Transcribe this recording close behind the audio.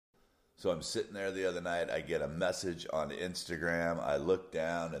So I'm sitting there the other night. I get a message on Instagram. I look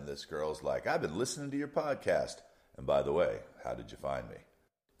down, and this girl's like, I've been listening to your podcast. And by the way, how did you find me?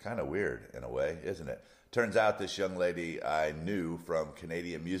 Kind of weird in a way, isn't it? Turns out this young lady I knew from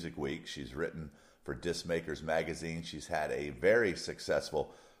Canadian Music Week. She's written for Disc Makers Magazine. She's had a very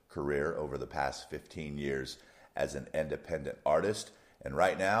successful career over the past 15 years as an independent artist. And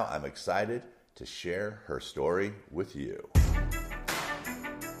right now, I'm excited to share her story with you.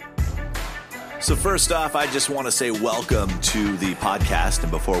 So first off, I just want to say welcome to the podcast.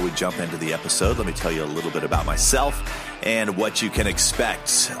 And before we jump into the episode, let me tell you a little bit about myself and what you can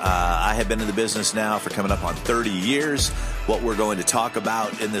expect. I have been in the business now for coming up on 30 years. What we're going to talk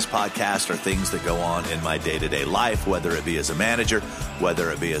about in this podcast are things that go on in my day-to-day life, whether it be as a manager, whether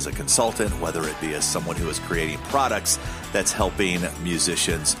it be as a consultant, whether it be as someone who is creating products that's helping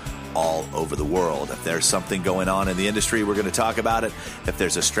musicians all over the world. If there's something going on in the industry, we're going to talk about it. If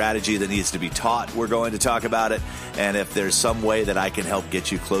there's a strategy that needs to be taught, we're going to talk about it. And if there's some way that I can help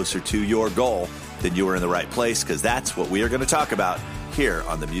get you closer to your goal, then you are in the right place, because that's what we are going to talk about here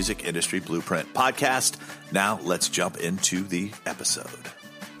on the Music Industry Blueprint podcast. Now, let's jump into the episode.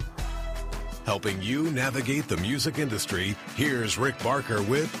 Helping you navigate the music industry, here's Rick Barker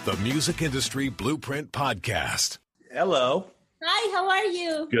with the Music Industry Blueprint podcast. Hello. Hi, how are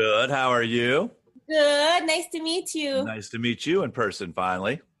you? Good. How are you? Good. Nice to meet you. Nice to meet you in person,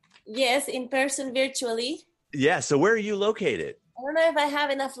 finally. Yes, in person, virtually. Yeah. So where are you located? I don't know if I have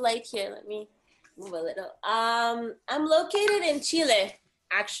enough light here. Let me move a little. I'm located in Chile,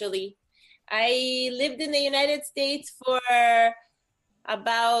 actually. I lived in the United States for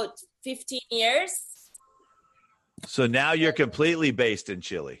about 15 years. So now you're completely based in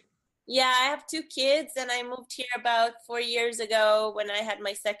Chile. Yeah, I have 2 kids, and I moved here about 4 years ago when I had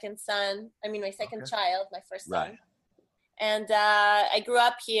my second child, my first son. Right. And I grew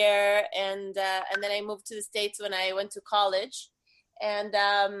up here, and then I moved to the States when I went to college, and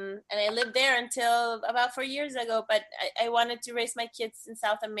I lived there until about 4 years ago. But I wanted to raise my kids in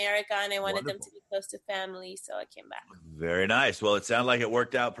South America, and I wanted them to be close to family, so I came back. Very nice. Well, it sounded like it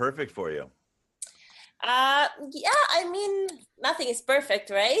worked out perfect for you. Yeah, I mean, nothing is perfect,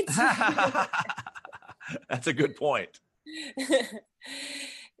 right? That's a good point.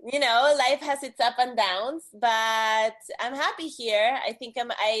 You know, life has its up and downs, but I'm happy here. I think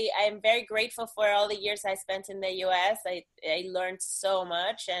I'm very grateful for all the years I spent in the U.S. I learned so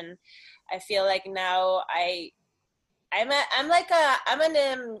much, and I feel like now I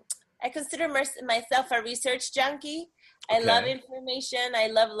consider myself a research junkie. I love information. I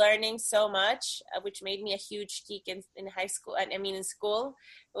love learning so much, which made me a huge geek in high school. In school,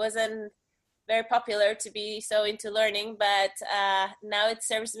 it wasn't very popular to be so into learning, but now it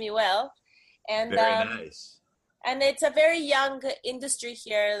serves me well. And very nice. And it's a very young industry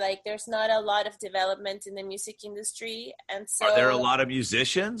here. Like, there's not a lot of development in the music industry. And so, are there a lot of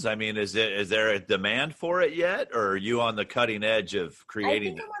musicians? I mean, is there a demand for it yet? Or are you on the cutting edge of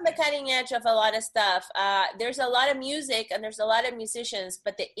creating it? I think I'm on the cutting edge of a lot of stuff. There's a lot of music and there's a lot of musicians,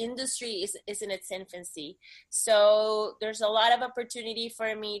 but the industry is in its infancy. So there's a lot of opportunity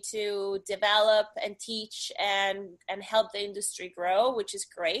for me to develop and teach and help the industry grow, which is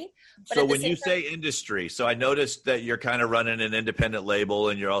great. But so when you say industry, so I noticed that you're kind of running an independent label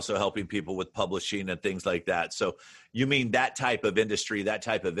and you're also helping people with publishing and things like that. So you mean that type of industry, that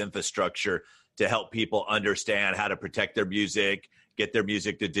type of infrastructure to help people understand how to protect their music, get their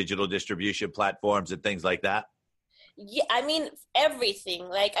music to digital distribution platforms and things like that? Yeah, I mean, everything.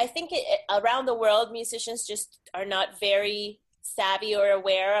 Like, I think around the world, musicians just are not very savvy or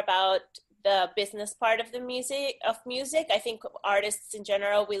aware about the business part of music. I think artists in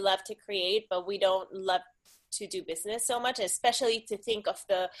general, we love to create, but we don't love to do business so much, especially to think of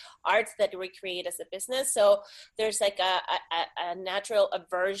the arts that we create as a business. So there's like a natural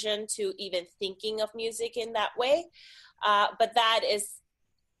aversion to even thinking of music in that way. But that is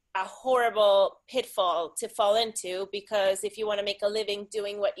a horrible pitfall to fall into, because if you want to make a living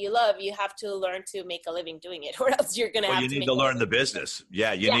doing what you love, you have to learn to make a living doing it, or else you're going to have to. You need to learn the business.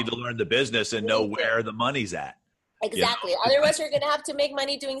 Yeah, you need to learn the business and know where the money's at. Exactly. Otherwise, you're going to have to make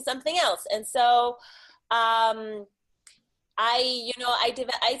money doing something else. And so I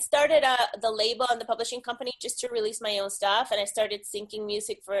started the label and the publishing company just to release my own stuff, and I started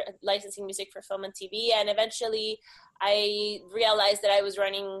licensing music for film and TV, and eventually I realized that I was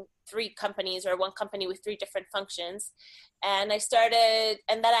running 3 companies, or one company with 3 different functions, and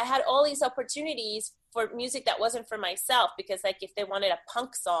that I had all these opportunities for music that wasn't for myself, because like if they wanted a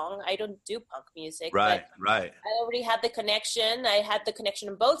punk song, I don't do punk music. Right. I already had the connection. I had the connection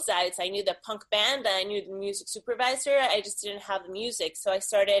on both sides. I knew the punk band, I knew the music supervisor. I just didn't have the music. So I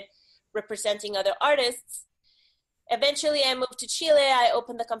started representing other artists. Eventually, I moved to Chile. I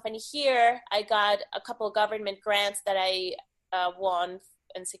opened the company here. I got a couple of government grants that I won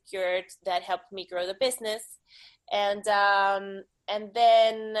and secured that helped me grow the business. And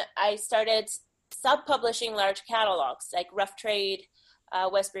then I started sub-publishing large catalogs like Rough Trade,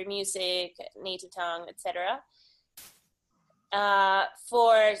 Westbury Music, Native Tongue, etc.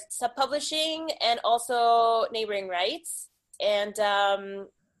 For sub-publishing and also neighboring rights. And then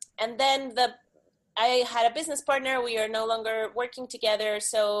I had a business partner. We are no longer working together,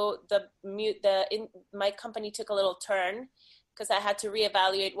 so my company took a little turn because I had to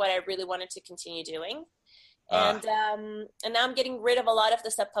reevaluate what I really wanted to continue doing. And now I'm getting rid of a lot of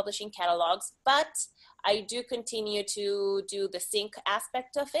the sub-publishing catalogs, but I do continue to do the sync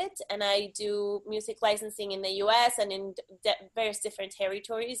aspect of it, and I do music licensing in the U.S. and in various different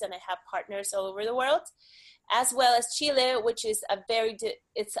territories, and I have partners all over the world, as well as Chile, which is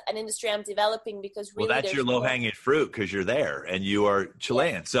it's an industry I'm developing because really that's your low-hanging fruit because you're there and you are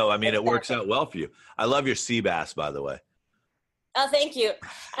Chilean. Yeah, so, I mean, exactly. It works out well for you. I love your sea bass, by the way. Oh, thank you.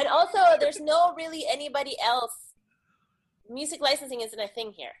 And also, there's no really anybody else. Music licensing isn't a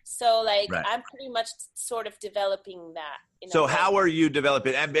thing here. So, right. I'm pretty much sort of developing that. So how are you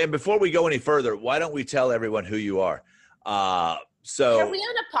developing? And before we go any further, why don't we tell everyone who you are? So are we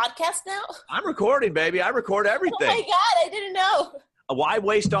on a podcast now? I'm recording, baby. I record everything. Oh, my God. I didn't know. Why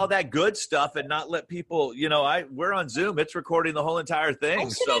waste all that good stuff and not let people, we're on Zoom. It's recording the whole entire thing. I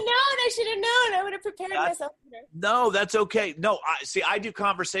should have known. I would have prepared myself better. No, that's okay. No, I do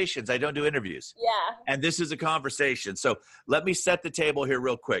conversations. I don't do interviews. Yeah. And this is a conversation. So let me set the table here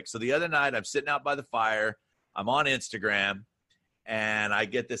real quick. So the other night I'm sitting out by the fire. I'm on Instagram and I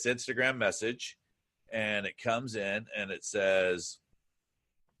get this Instagram message and it comes in and it says,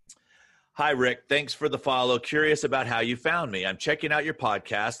 "Hi, Rick. Thanks for the follow. Curious about how you found me. I'm checking out your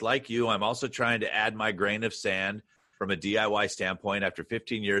podcast. Like you, I'm also trying to add my grain of sand from a DIY standpoint after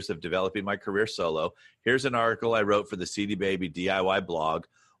 15 years of developing my career solo. Here's an article I wrote for the CD Baby DIY blog.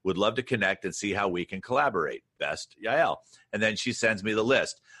 Would love to connect and see how we can collaborate. Best, Yael." And then she sends me the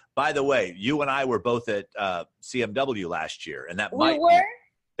list. By the way, you and I were both at CMW last year, and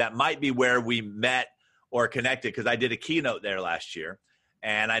that might be where we met or connected because I did a keynote there last year.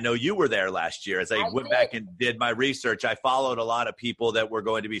 And I know you were there last year. As I went back and did my research, I followed a lot of people that were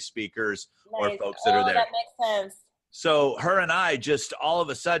going to be speakers or folks that are there. That makes sense. So her and I just all of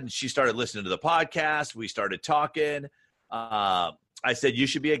a sudden, she started listening to the podcast. We started talking. I said, "You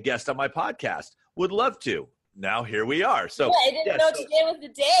should be a guest on my podcast." Would love to. Now here we are. So yeah, I didn't know today was the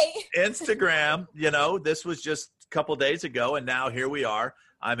day. Instagram, this was just a couple days ago. And now here we are.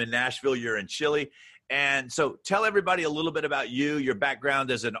 I'm in Nashville. You're in Chile. And so tell everybody a little bit about you, your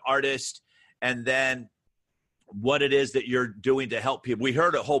background as an artist, and then what it is that you're doing to help people. We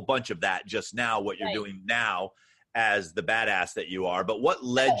heard a whole bunch of that just now, what you're doing now as the badass that you are. But what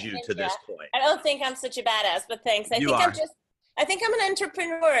led you to this point? I don't think I'm such a badass, but thanks. I think I'm an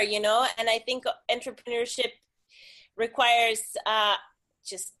entrepreneur, and I think entrepreneurship requires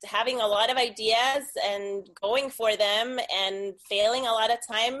just having a lot of ideas and going for them and failing a lot of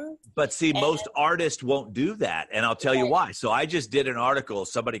time. But see, most artists won't do that. And I'll tell you why. So I just did an article.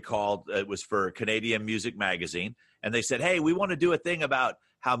 Somebody called, it was for Canadian Music Magazine. And they said, "Hey, we want to do a thing about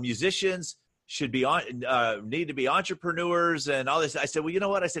how musicians should be need to be entrepreneurs and all this." I said, "Well, you know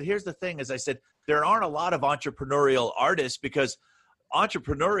what?" I said, "Here's the thing is," I said, "there aren't a lot of entrepreneurial artists because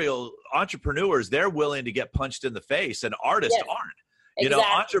entrepreneurs, they're willing to get punched in the face and artists aren't. Exactly.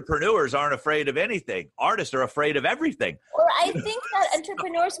 Entrepreneurs aren't afraid of anything. Artists are afraid of everything." Well, I think that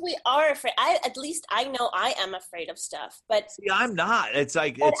entrepreneurs, we are afraid. At least I know I am afraid of stuff. But see, I'm not. It's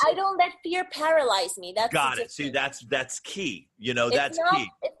like I don't let fear paralyze me. That's got it. See, that's key. That's key.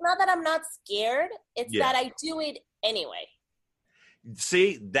 It's not that I'm not scared. It's that I do it anyway.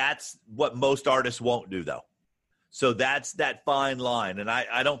 See, that's what most artists won't do, though. So that's that fine line. And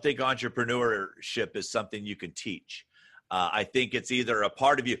I don't think entrepreneurship is something you can teach. I think it's either a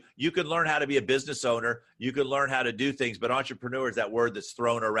part of you. You can learn how to be a business owner. You can learn how to do things. But entrepreneur is that word that's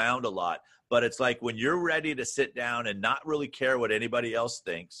thrown around a lot. But it's like when you're ready to sit down and not really care what anybody else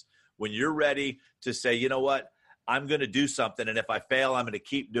thinks, when you're ready to say, "You know what, I'm going to do something. And if I fail, I'm going to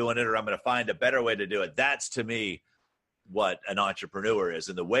keep doing it or I'm going to find a better way to do it." That's, to me, what an entrepreneur is.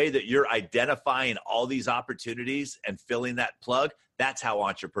 And the way that you're identifying all these opportunities and filling that plug, that's how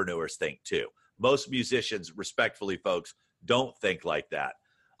entrepreneurs think too. Most musicians, respectfully, folks, don't think like that.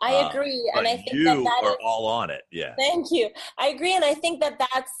 I agree. And I think you are all on it. Yeah. Thank you. I agree. And I think that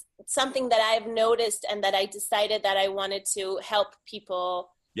that's something that I've noticed and that I decided that I wanted to help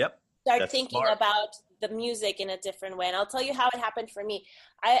people start thinking about the music in a different way. And I'll tell you how it happened for me.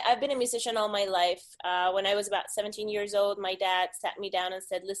 I've been a musician all my life. When I was about 17 years old, my dad sat me down and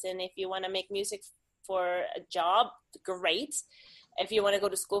said, listen, if you want to make music for a job, great. If you want to go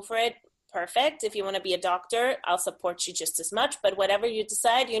to school for it, perfect. If you want to be a doctor, I'll support you just as much. But whatever you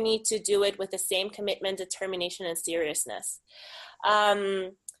decide, you need to do it with the same commitment, determination, and seriousness.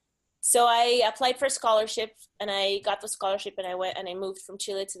 So I applied for a scholarship, and I got the scholarship, and I went and I moved from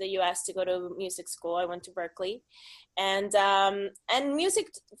Chile to the US to go to music school. I went to Berkeley, and music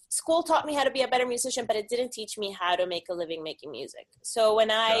school taught me how to be a better musician, but it didn't teach me how to make a living making music. So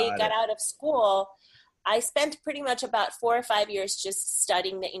when I got out of school, I spent pretty much about 4 or 5 years just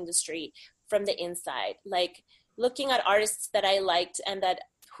studying the industry from the inside, like looking at artists that I liked and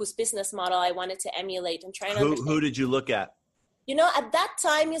whose business model I wanted to emulate and trying to understand. Who did you look at? You know, at that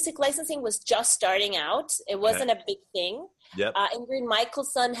time, music licensing was just starting out. It wasn't a big thing. Yep. Ingrid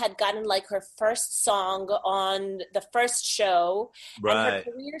Michaelson had gotten like her first song on the first show. Right. And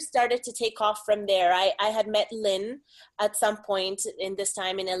her career started to take off from there. I had met Lynn at some point in this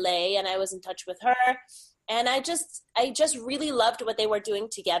time in LA, and I was in touch with her. And I just really loved what they were doing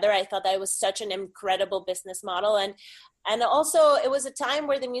together. I thought that was such an incredible business model. And also, it was a time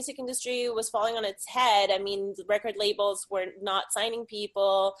where the music industry was falling on its head. I mean, the record labels were not signing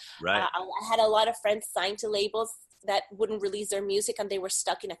people. Right. I had a lot of friends signed to labels that wouldn't release their music, and they were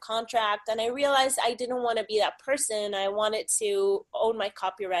stuck in a contract. And I realized I didn't want to be that person. I wanted to own my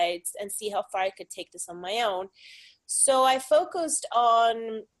copyrights and see how far I could take this on my own. So I focused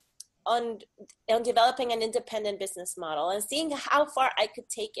on developing an independent business model and seeing how far I could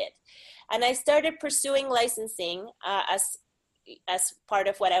take it. And I started pursuing licensing as part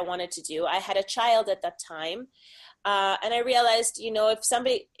of what I wanted to do. I had a child at that time. And I realized, you know, if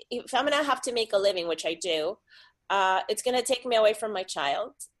I'm going to have to make a living, which I do, it's going to take me away from my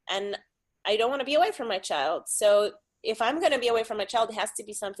child. And I don't want to be away from my child. So if I'm going to be away from my child, it has to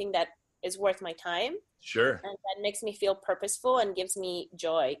be something that is worth my time. Sure. And that makes me feel purposeful and gives me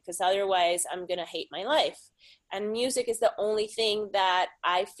joy, because otherwise I'm going to hate my life. And music is the only thing that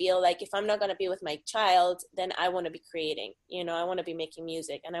I feel like if I'm not going to be with my child, then I want to be creating. You know, I want to be making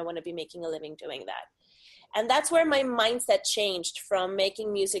music, and I want to be making a living doing that. And that's where my mindset changed from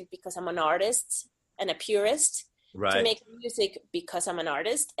making music because I'm an artist and a purist, right, to making music because I'm an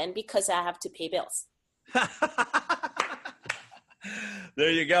artist and because I have to pay bills.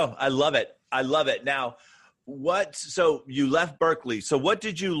 There you go. I love it. I love it. Now, so you left Berkeley. So what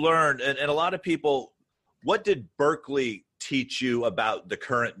did you learn? And a lot of people, what did Berkeley teach you about the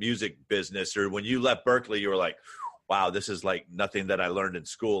current music business? Or when you left Berkeley, you were like, wow, this is like nothing that I learned in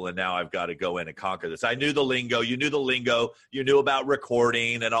school, and now I've got to go in and conquer this. I knew the lingo. You knew the lingo. You knew about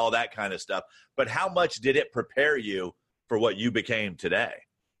recording and all that kind of stuff. But how much did it prepare you for what you became today?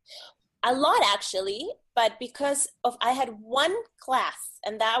 A lot, actually. But because I had one class,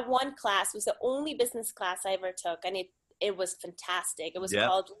 and that one class was the only business class I ever took, and it was fantastic. It was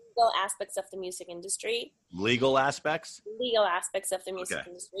called Legal Aspects of the Music Industry. Legal aspects? Legal aspects of the music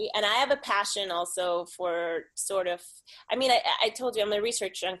industry. And I have a passion also for sort of, I mean, I told you I'm a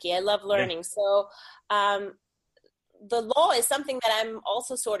research junkie. I love learning. Yeah. So the law is something that I'm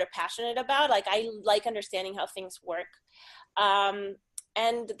also sort of passionate about. Like, I like understanding how things work.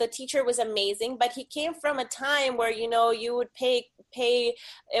 And the teacher was amazing, but he came from a time where, you know, you would pay,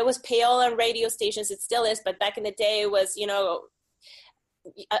 it was payola on radio stations. It still is, but back in the day it was, you know,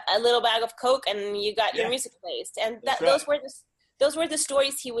 a little bag of Coke and you got your music placed. And those were the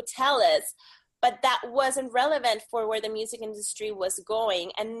stories he would tell us, but that wasn't relevant for where the music industry was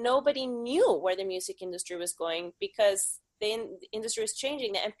going. And nobody knew where the music industry was going because the industry was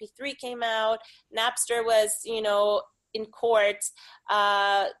changing. The MP3 came out, Napster was, you know, in court.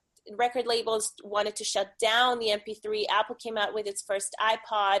 Record labels wanted to shut down the MP3. Apple came out with its first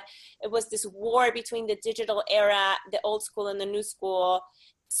iPod. It was this war between the digital era, the old school and the new school,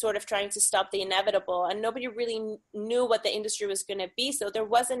 sort of trying to stop the inevitable. And nobody really knew what the industry was going to be. So there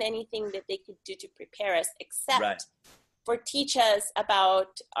wasn't anything that they could do to prepare us except for teach us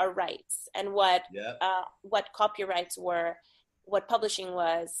about our rights and what copyrights were, what publishing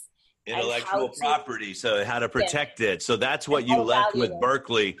was. Intellectual property, so how to protect it. So that's what you left with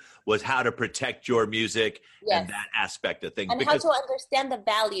Berkeley, was how to protect your music and that aspect of things. And how to understand the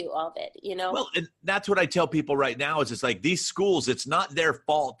value of it, you know? Well, and that's what I tell people right now is it's like these schools, it's not their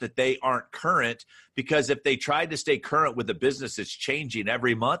fault that they aren't current, because if they tried to stay current with the business that's changing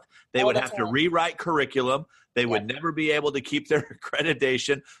every month, they would have to rewrite curriculum. They would never be able to keep their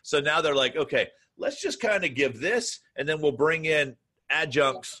accreditation. So now they're like, okay, let's just kind of give this, and then we'll bring in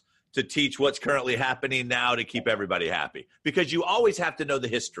adjuncts to teach what's currently happening now to keep everybody happy. Because you always have to know the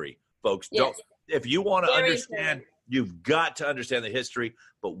history, folks. if you want to Very understand, important. you've got to understand the history.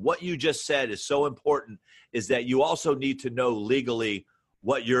 But what you just said is so important, is that you also need to know legally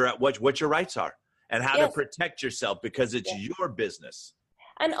what your rights are and how to Yes. protect yourself, because it's your business.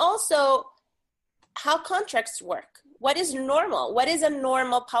 And also how contracts work. What is normal? What is a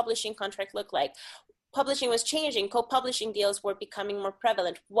normal publishing contract look like? Publishing was changing. Co-publishing deals were becoming more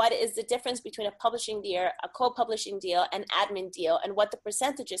prevalent. What is the difference between a publishing deal, a co-publishing deal, an admin deal, and what the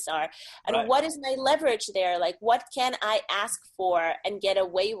percentages are? And Right. what is my leverage there? Like, what can I ask for and get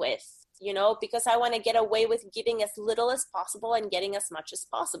away with? You know, because I want to get away with giving as little as possible and getting as much as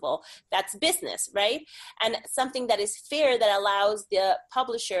possible. That's business, right? And something that is fair, that allows the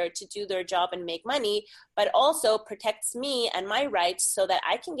publisher to do their job and make money, but also protects me and my rights, so that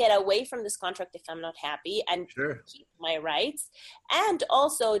I can get away from this contract if I'm not happy and Sure. keep my rights. And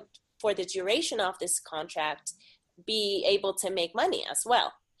also, for the duration of this contract, be able to make money as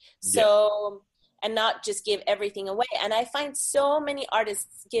well. So, and not just give everything away. And I find so many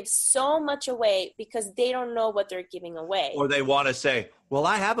artists give so much away because they don't know what they're giving away. Or they want to say, well,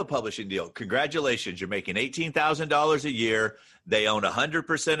 I have a publishing deal. Congratulations, you're making $18,000 a year. They own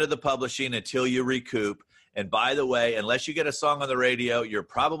 100% of the publishing until you recoup. And by the way, unless you get a song on the radio, you're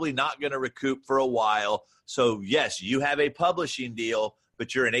probably not going to recoup for a while. So yes, you have a publishing deal,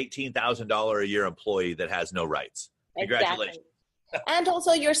 but you're an $18,000 a year employee that has no rights. Congratulations. Exactly. And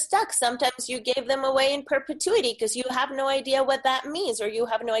also, you're stuck. Sometimes you gave them away in perpetuity because you have no idea what that means, or you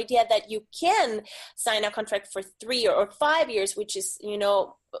have no idea that you can sign a contract for 3 or 5 years, which is, you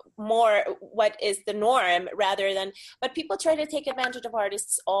know, more what is the norm rather than. But people try to take advantage of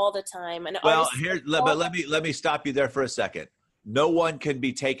artists all the time. And Well, artists, but let me stop you there for a second. No one can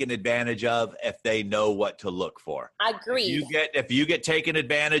be taken advantage of if they know what to look for. Agreed. If you get taken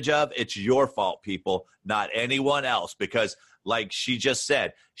advantage of, it's your fault, people, not anyone else. Because like she just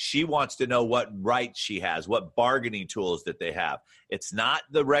said, she wants to know what rights she has, what bargaining tools that they have. It's not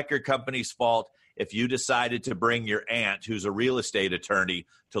the record company's fault if you decided to bring your aunt, who's a real estate attorney,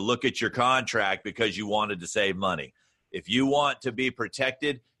 to look at your contract because you wanted to save money. If you want to be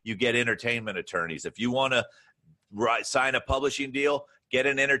protected, you get entertainment attorneys. If you want to sign a publishing deal, get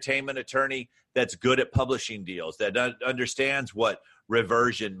an entertainment attorney that's good at publishing deals, that understands what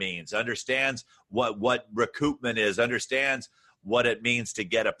reversion means, understands what recoupment is, understands what it means to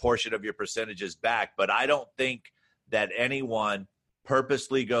get a portion of your percentages back. But I don't think that anyone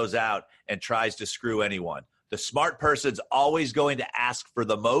purposely goes out and tries to screw anyone. The smart person's always going to ask for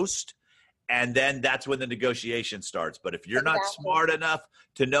the most, and then that's when the negotiation starts. But if you're not smart enough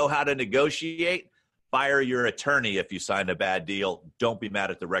to know how to negotiate, fire your attorney if you sign a bad deal. Don't be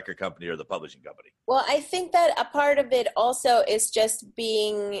mad at the record company or the publishing company. Well, I think that a part of it also is just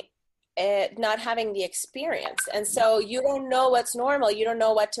being not having the experience. And so you don't know what's normal. You don't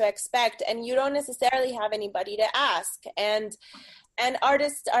know what to expect. And you don't necessarily have anybody to ask. And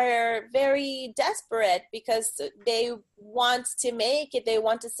artists are very desperate because they want to make it. They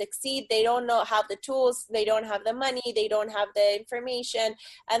want to succeed. They don't know have the tools. They don't have the money. They don't have the information.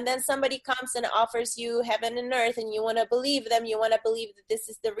 And then somebody comes and offers you heaven and earth, and you want to believe them. You want to believe that this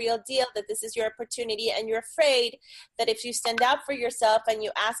is the real deal, that this is your opportunity. And you're afraid that if you stand up for yourself and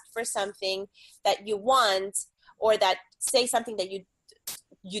you ask for something that you want, or that say something that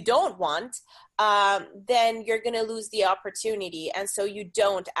you don't want, then you're going to lose the opportunity. And so you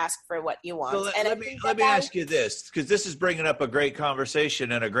don't ask for what you want. So let me ask you this, because this is bringing up a great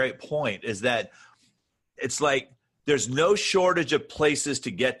conversation and a great point, is that it's like there's no shortage of places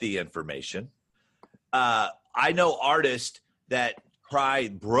to get the information. I know artists that cry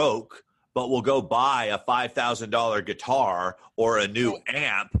broke, but will go buy a $5,000 guitar or a new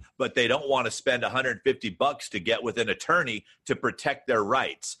amp, but they don't want to spend $150 to get with an attorney to protect their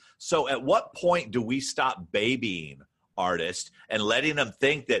rights. So at what point do we stop babying artists and letting them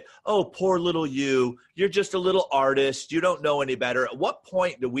think that, oh, poor little you're just a little artist, you don't know any better? At what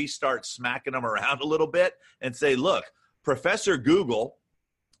point do we start smacking them around a little bit and say, look, Professor Google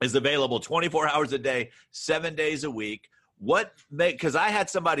is available 24 hours a day, 7 days a week. Because I had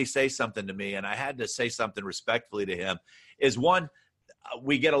somebody say something to me, and I had to say something respectfully to him, is one,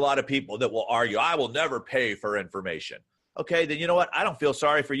 we get a lot of people that will argue, I will never pay for information. Okay, then you know what? I don't feel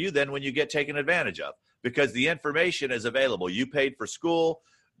sorry for you then when you get taken advantage of, because the information is available. You paid for school,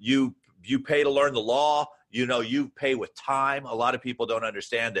 you pay to learn the law, you pay with time. A lot of people don't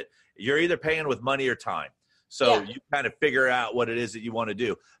understand that you're either paying with money or time. So you kind of figure out what it is that you want to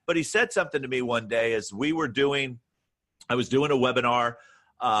do. But he said something to me one day as I was doing a webinar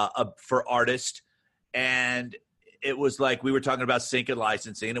for artists, and it was like we were talking about sync and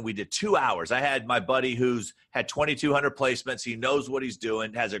licensing, and we did 2 hours. I had my buddy who's had 2,200 placements. He knows what he's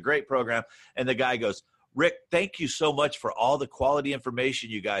doing, has a great program. And the guy goes, Rick, thank you so much for all the quality information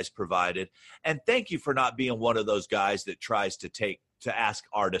you guys provided. And thank you for not being one of those guys that tries to ask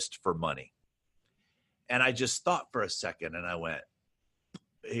artists for money. And I just thought for a second, and I went,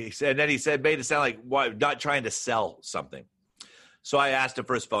 made it sound like, why, not trying to sell something. So I asked him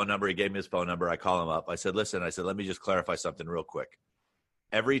for his phone number. He gave me his phone number. I call him up. I said, listen, let me just clarify something real quick.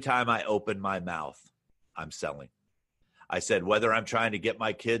 Every time I open my mouth, I'm selling. I said, whether I'm trying to get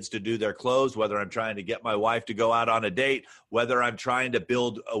my kids to do their clothes, whether I'm trying to get my wife to go out on a date, whether I'm trying to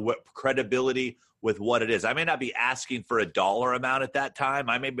build credibility with what it is. I may not be asking for a dollar amount at that time.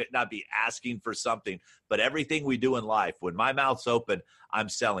 I may not be asking for something, but everything we do in life, when my mouth's open, I'm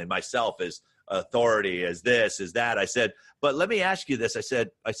selling myself as authority, as this, as that. I said, but let me ask you this. I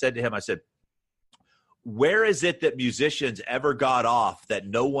said to him, where is it that musicians ever got off that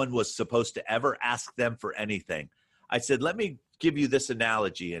no one was supposed to ever ask them for anything? I said, let me give you this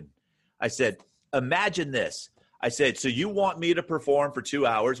analogy. And I said, imagine this. I said, so you want me to perform for 2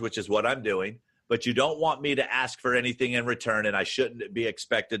 hours, which is what I'm doing, but you don't want me to ask for anything in return, and I shouldn't be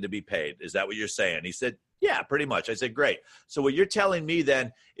expected to be paid. Is that what you're saying? He said, yeah, pretty much. I said, great. So what you're telling me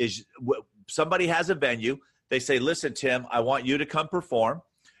then is somebody has a venue. They say, listen, Tim, I want you to come perform.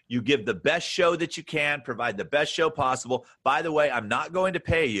 You give the best show that you can, provide the best show possible. By the way, I'm not going to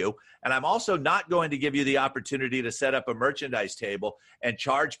pay you, and I'm also not going to give you the opportunity to set up a merchandise table and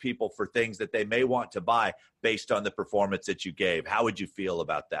charge people for things that they may want to buy based on the performance that you gave. How would you feel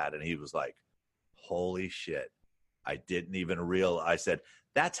about that? And he was like, holy shit. I didn't even realize. I said,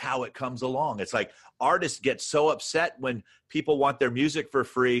 that's how it comes along. It's like artists get so upset when people want their music for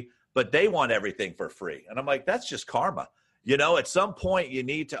free, but they want everything for free. And I'm like, that's just karma. You know, at some point you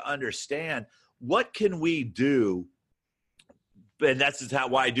need to understand, what can we do? And that's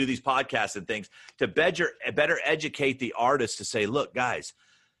why I do these podcasts and things, to better educate the artists to say, look, guys,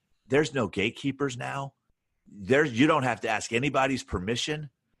 there's no gatekeepers now. You don't have to ask anybody's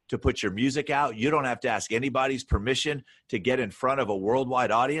permission to put your music out. You don't have to ask anybody's permission to get in front of a worldwide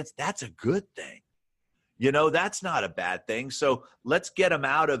audience. That's a good thing. You know, that's not a bad thing. So let's get them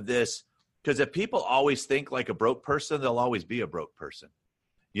out of this. Because if people always think like a broke person, they'll always be a broke person.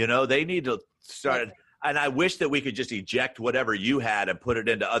 You know, they need to start. And I wish that we could just eject whatever you had and put it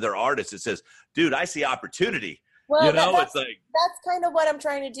into other artists. It says, dude, I see opportunity. Well, you know, it's like, that's kind of what I'm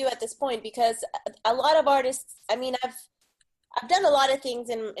trying to do at this point, because a lot of artists, I mean, I've done a lot of things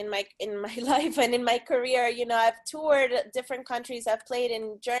in my life and in my career. You know, I've toured different countries. I've played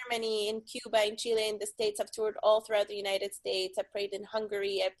in Germany, in Cuba, in Chile, in the States. I've toured all throughout the United States. I played in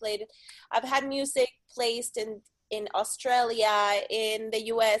Hungary. I've had music placed in Australia, in the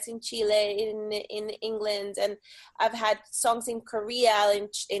US, in Chile, in England, and I've had songs in Korea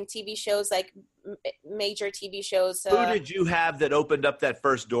in TV shows, like major TV shows. Who did you have that opened up that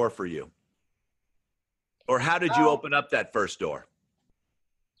first door for you? Or how did you open up that first door?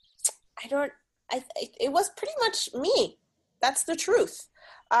 It was pretty much me. That's the truth.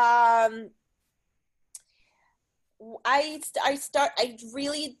 I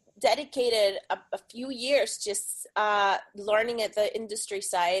really dedicated a few years just learning at the industry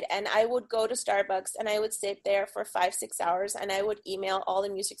side, and I would go to Starbucks and I would sit there for 5-6 hours and I would email all the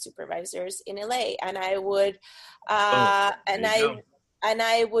music supervisors in LA, and I would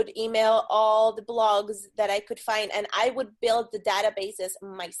I would email all the blogs that I could find, and I would build the databases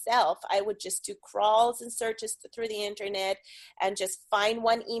myself. I would just do crawls and searches through the internet and just find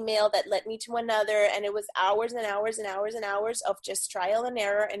one email that led me to another. And it was hours and hours and hours and hours of just trial and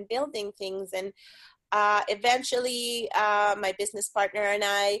error and building things. And eventually my business partner and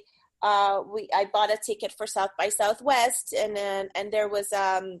I bought a ticket for South by Southwest, and there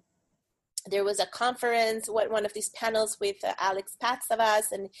was a conference, one of these panels with Alex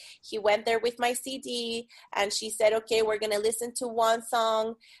Patsavas, and he went there with my CD, and she said, okay, we're going to listen to one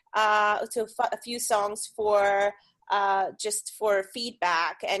song, to a few songs for just for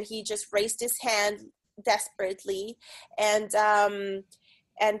feedback. And he just raised his hand desperately,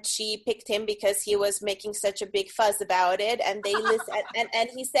 and she picked him because he was making such a big fuss about it. And they listened, and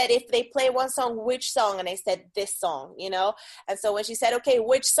he said, if they play one song, which song? And I said, this song, you know? And so when she said, okay,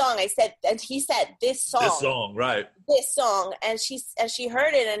 which song? I said, and he said, this song. This song, right. This song. And she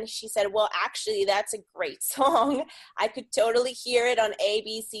heard it, and she said, well, actually, that's a great song. I could totally hear it on A,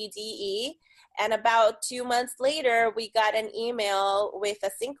 B, C, D, E. And about 2 months later, we got an email with a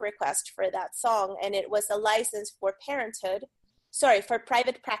sync request for that song. And it was a license for for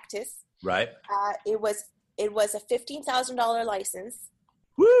private practice. Right. It was a $15,000 license.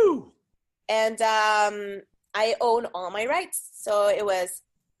 Woo! And I own all my rights. So it was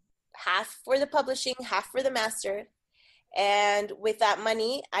half for the publishing, half for the master. And with that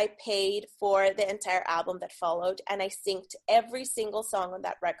money, I paid for the entire album that followed, and I synced every single song on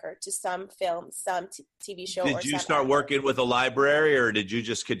that record to some film, some TV show. Did you start working with a library, or did you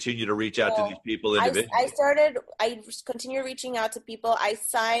just continue to reach out to these people individually? I continued reaching out to people. I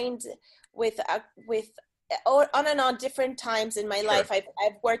signed with on and on different times in my life. I've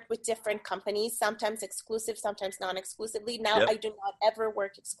worked with different companies, sometimes exclusive, sometimes non-exclusively. Now I do not ever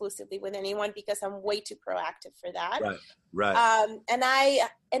work exclusively with anyone because I'm way too proactive for that. Right. And I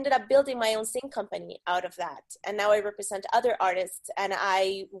ended up building my own sync company out of that. And now I represent other artists, and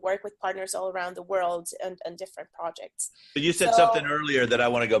I work with partners all around the world on different projects. But you said something earlier that I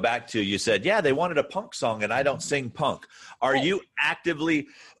want to go back to. You said, yeah, they wanted a punk song and I don't sing punk. Are you actively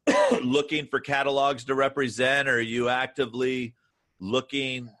looking for catalogs to represent, or are you actively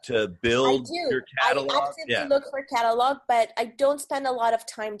looking to build your catalog? I actively look for catalog, but I don't spend a lot of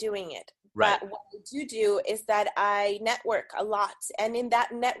time doing it. Right. But what I do is that I network a lot. And in that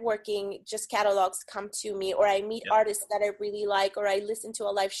networking, just catalogs come to me, or I meet artists that I really like, or I listen to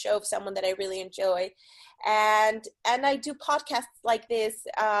a live show of someone that I really enjoy. And I do podcasts like this,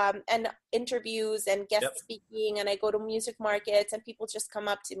 and interviews and guest speaking, and I go to music markets and people just come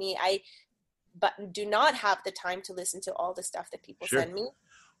up to me. But do not have the time to listen to all the stuff that people send me.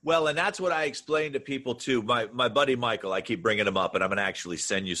 Well, and that's what I explained to people too. My buddy Michael, I keep bringing him up, and I'm going to actually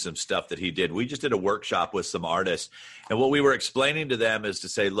send you some stuff that he did. We just did a workshop with some artists, and what we were explaining to them is to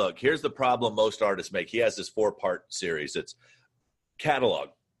say, look, here's the problem most artists make. He has this 4-part series. It's catalog.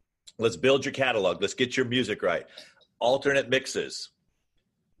 Let's build your catalog. Let's get your music right. Alternate mixes,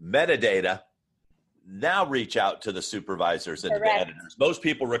 metadata. Now reach out to the supervisors and to the editors. Most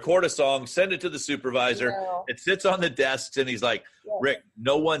people record a song, send it to the supervisor. It sits on the desks, and he's like, Rick,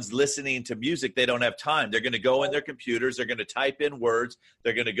 no one's listening to music. They don't have time. They're going to go in their computers. They're going to type in words.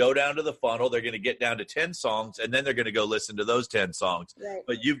 They're going to go down to the funnel. They're going to get down to 10 songs, and then they're going to go listen to those 10 songs. Right.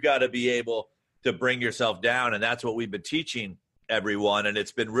 But you've got to be able to bring yourself down, and that's what we've been teaching everyone. And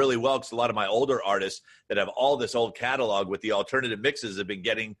it's been really well, because a lot of my older artists that have all this old catalog with the alternative mixes have been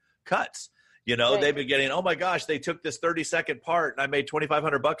getting cuts. You know, they've been getting, oh my gosh, they took this 30-second part and I made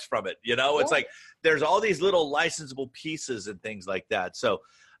 $2,500 from it. You know, it's like there's all these little licensable pieces and things like that. So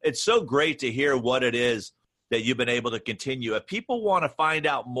it's so great to hear what it is that you've been able to continue. If people want to find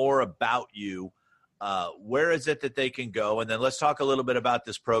out more about you, where is it that they can go? And then let's talk a little bit about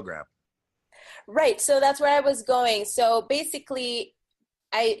this program. Right. So that's where I was going. So basically,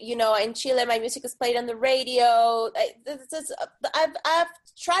 in Chile, my music is played on the radio. I've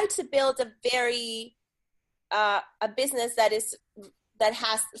tried to build a business that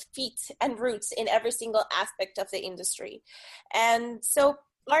has feet and roots in every single aspect of the industry. And so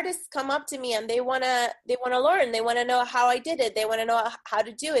artists come up to me and they want to learn. They want to know how I did it. They want to know how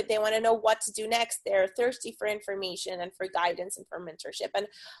to do it. They want to know what to do next. They're thirsty for information and for guidance and for mentorship. And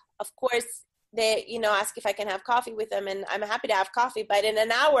of course, they, ask if I can have coffee with them, and I'm happy to have coffee, but in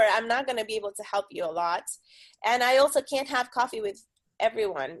an hour, I'm not going to be able to help you a lot. And I also can't have coffee with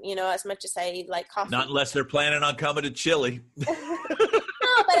everyone, as much as I like coffee. Not unless they're planning on coming to Chile. No, but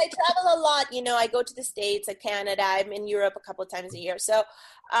I travel a lot. I go to the States, Canada. I'm in Europe a couple of times a year.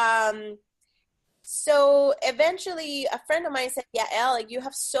 So eventually a friend of mine said, yeah, Elle, you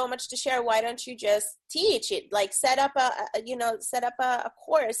have so much to share. Why don't you just teach it? Like set up a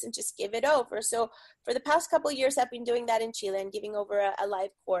course and just give it over. So for the past couple of years, I've been doing that in Chile and giving over a live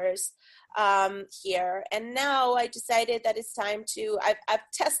course here. And now I decided that it's time to,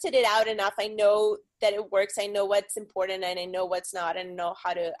 I've tested it out enough. I know that it works. I know what's important and I know what's not, and know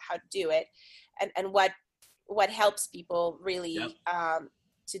how to do it and what helps people really,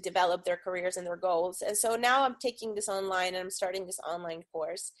 to develop their careers and their goals. And so now I'm taking this online and I'm starting this online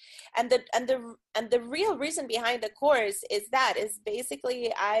course. And the real reason behind the course is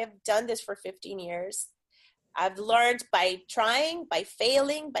basically I've done this for 15 years. I've learned by trying, by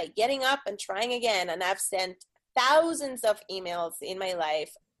failing, by getting up and trying again. And I've sent thousands of emails in my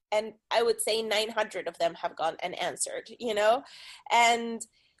life. And I would say 900 of them have gone unanswered, and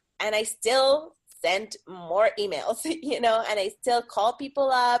I still send more emails, and I still call people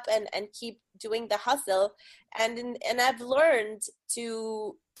up and keep doing the hustle. And I've learned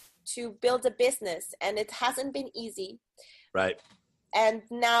to build a business, and it hasn't been easy. Right. And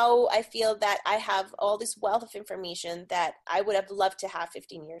now I feel that I have all this wealth of information that I would have loved to have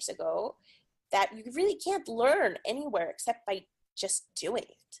 15 years ago that you really can't learn anywhere except by just doing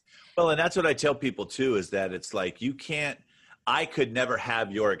it. Well, and that's what I tell people too, is that it's like, I could never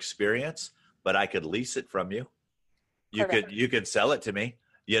have your experience, but I could lease it from you. You could sell it to me.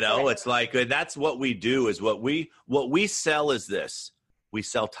 It's like, and that's what we do is what we sell is this. We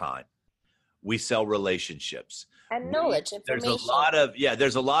sell time. We sell relationships. And knowledge, information.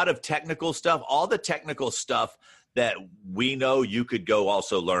 There's a lot of technical stuff. All the technical stuff that we know you could go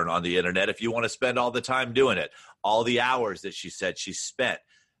also learn on the internet if you want to spend all the time doing it. All the hours that she said she spent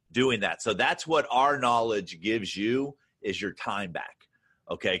doing that. So that's what our knowledge gives you is your time back.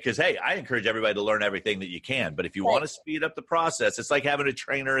 Okay, because, hey, I encourage everybody to learn everything that you can. But if you want to speed up the process, it's like having a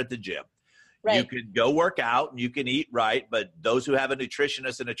trainer at the gym. Right. You can go work out and you can eat right, but those who have a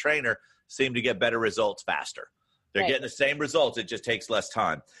nutritionist and a trainer seem to get better results faster. They're getting the same results. It just takes less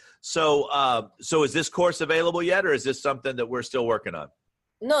time. So is this course available yet, or is this something that we're still working on?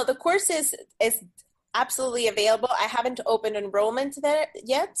 No, the course is absolutely available. I haven't opened enrollment there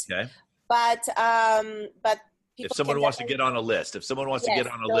yet. Okay. But if someone wants to get on a list, to be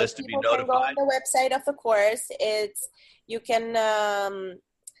notified. Can go on the website of the course.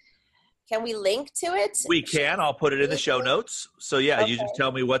 Can we link to it? We can. I'll put it in the show notes. So you just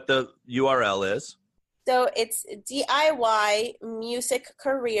tell me what the URL is. So it's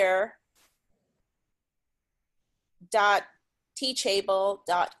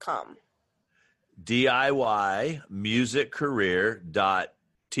DIYmusiccareer.teachable.com.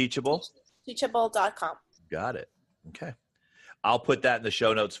 DIYmusiccareer.teachable.com. Got it. Okay. I'll put that in the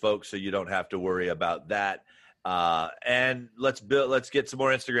show notes, folks, so you don't have to worry about that. And let's get some more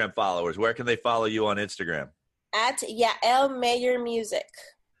Instagram followers. Where can they follow you on Instagram? At Yael Meyer Music.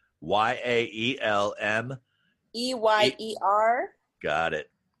 YAELM EYER. Got it.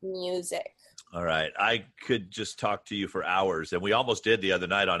 Music. All right. I could just talk to you for hours, and we almost did the other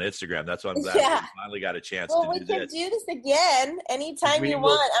night on Instagram. That's why I'm glad we finally got a chance to do this. Well, we can do this again anytime you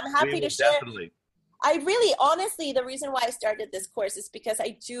want. I'm happy to share. Definitely. I really, honestly, the reason why I started this course is because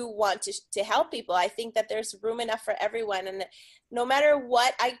I do want to help people. I think that there's room enough for everyone. And no matter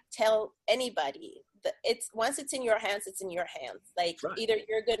what I tell anybody, once it's in your hands, it's in your hands. Like either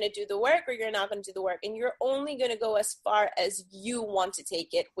you're going to do the work or you're not going to do the work. And you're only going to go as far as you want to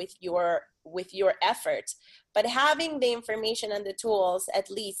take it with your effort. But having the information and the tools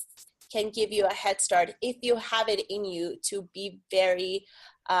at least can give you a head start if you have it in you to be very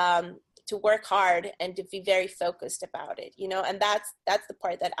to work hard and to be very focused about it, and that's the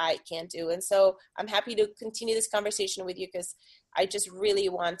part that I can't do. And so I'm happy to continue this conversation with you because I just really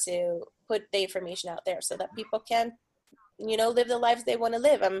want to put the information out there so that people can, live the lives they want to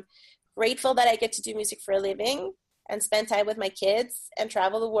live. I'm grateful that I get to do music for a living and spend time with my kids and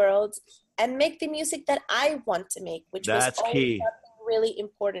travel the world and make the music that I want to make, which was always something really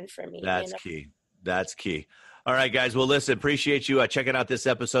important for me. That's key. That's key. All right, guys. Well, listen, appreciate you checking out this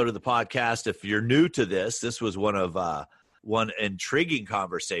episode of the podcast. If you're new to this was one intriguing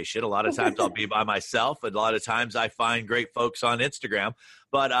conversation. A lot of times I'll be by myself, and a lot of times I find great folks on Instagram.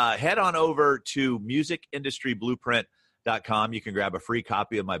 But head on over to musicindustryblueprint.com. You can grab a free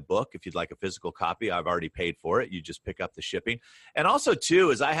copy of my book. If you'd like a physical copy, I've already paid for it. You just pick up the shipping. And also,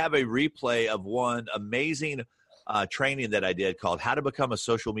 too, is I have a replay of one amazing training that I did called How to Become a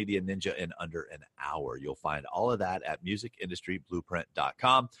Social Media Ninja in Under an Hour. You'll find all of that at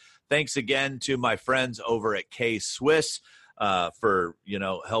musicindustryblueprint.com. Thanks again to my friends over at K-Swiss for,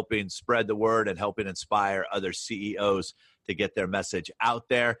 helping spread the word and helping inspire other CEOs to get their message out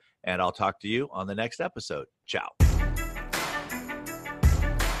there. And I'll talk to you on the next episode. Ciao.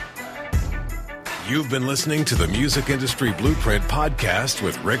 You've been listening to the Music Industry Blueprint podcast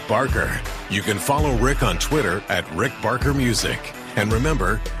with Rick Barker. You can follow Rick on Twitter at Rick Barker Music. And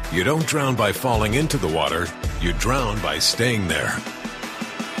remember, you don't drown by falling into the water, you drown by staying there.